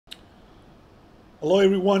Hello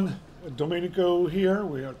everyone, Domenico here.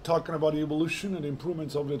 We are talking about the evolution and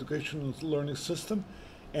improvements of the educational learning system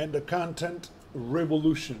and the content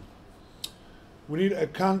revolution. We need a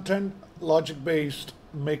content logic-based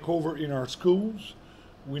makeover in our schools.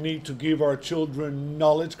 We need to give our children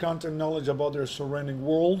knowledge, content knowledge about their surrounding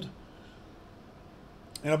world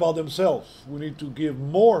and about themselves. We need to give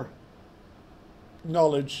more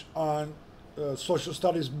knowledge on social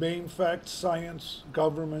studies, main facts, science,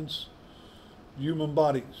 governments, human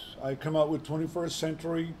bodies. I come out with 21st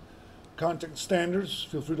century content standards.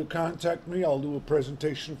 Feel free to contact me. I'll do a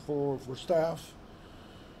presentation for staff.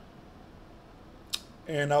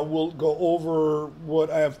 And I will go over what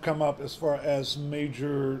I have come up as far as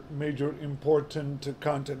major important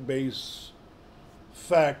content-based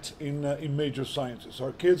fact in major sciences.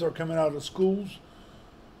 Our kids are coming out of schools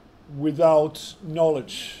without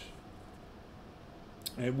knowledge.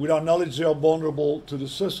 And without knowledge, they are vulnerable to the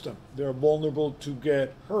system. They are vulnerable to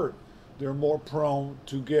get hurt. They're more prone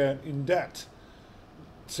to get in debt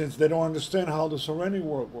since they don't understand how the surrounding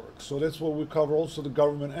world works. So that's what we cover, also the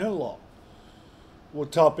government and law,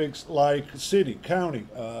 with topics like city, county,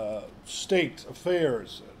 state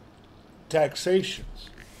affairs, taxations.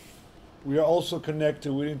 We are also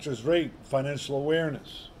connected with interest rate, financial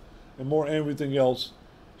awareness, and more everything else.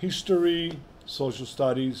 History, social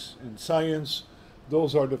studies, and science.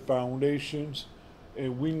 Those are the foundations,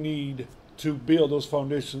 and we need to build those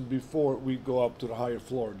foundations before we go up to the higher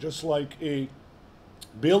floor. Just like a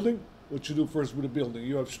building, what you do first with a building,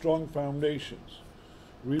 you have strong foundations,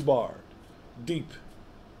 rebar, deep.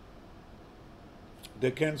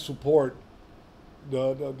 They can support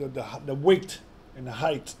the weight and the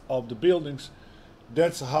height of the buildings.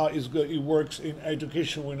 That's how it works in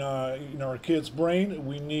education. In our kids' brain,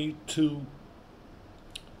 we need to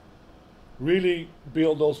really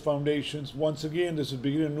build those foundations. Once again, this is the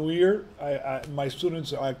beginning of the new year. My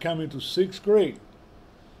students are coming to sixth grade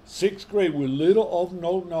with little of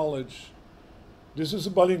no knowledge. This is a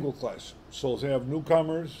bilingual class, so they have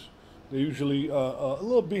newcomers. They're usually a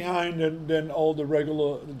little behind than all the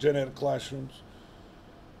regular gen ed classrooms.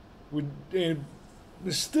 It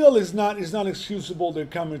still is not excusable. They're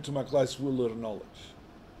coming to my class with little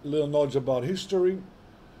knowledge about history,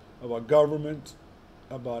 about government,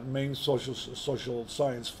 about main social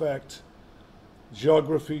science fact,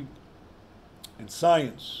 geography, and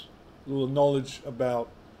science. Little knowledge about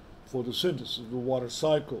photosynthesis, the water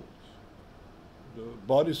cycle, the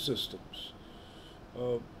body systems,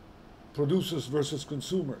 producers versus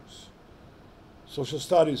consumers, social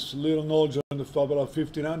studies, little knowledge on the about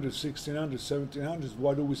 1500s, 1600s, 1700s.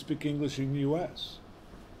 Why do we speak English in the U.S.?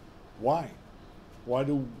 Why? Why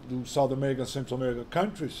do South America and Central America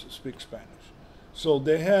countries speak Spanish? So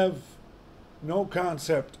they have no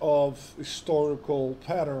concept of historical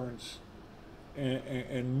patterns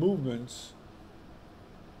and movements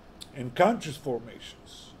and conscious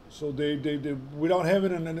formations. So they without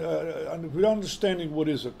having without understanding what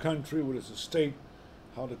is a country, what is a state,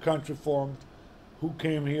 how the country formed, who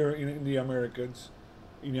came here in the Americas,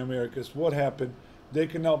 what happened, they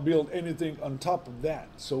cannot build anything on top of that.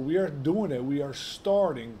 So we are doing it. We are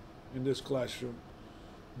starting in this classroom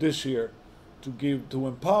this year to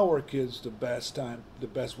empower kids the best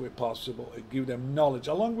way possible, and give them knowledge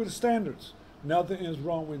along with the standards. Nothing is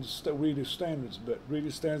wrong with reading standards, but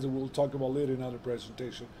reading standards we'll talk about later in another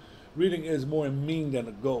presentation. Reading is more a mean than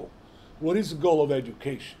a goal. What is the goal of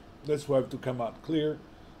education? That's why I have to come out clear.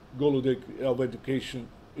 Goal of education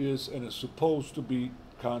is and is supposed to be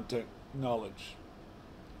content knowledge.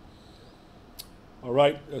 All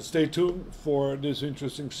right, stay tuned for this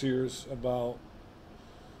interesting series about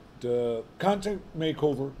the content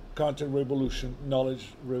makeover, content revolution, knowledge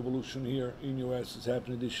revolution here in the U.S. is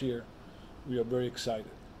happening this year. We are very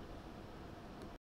excited.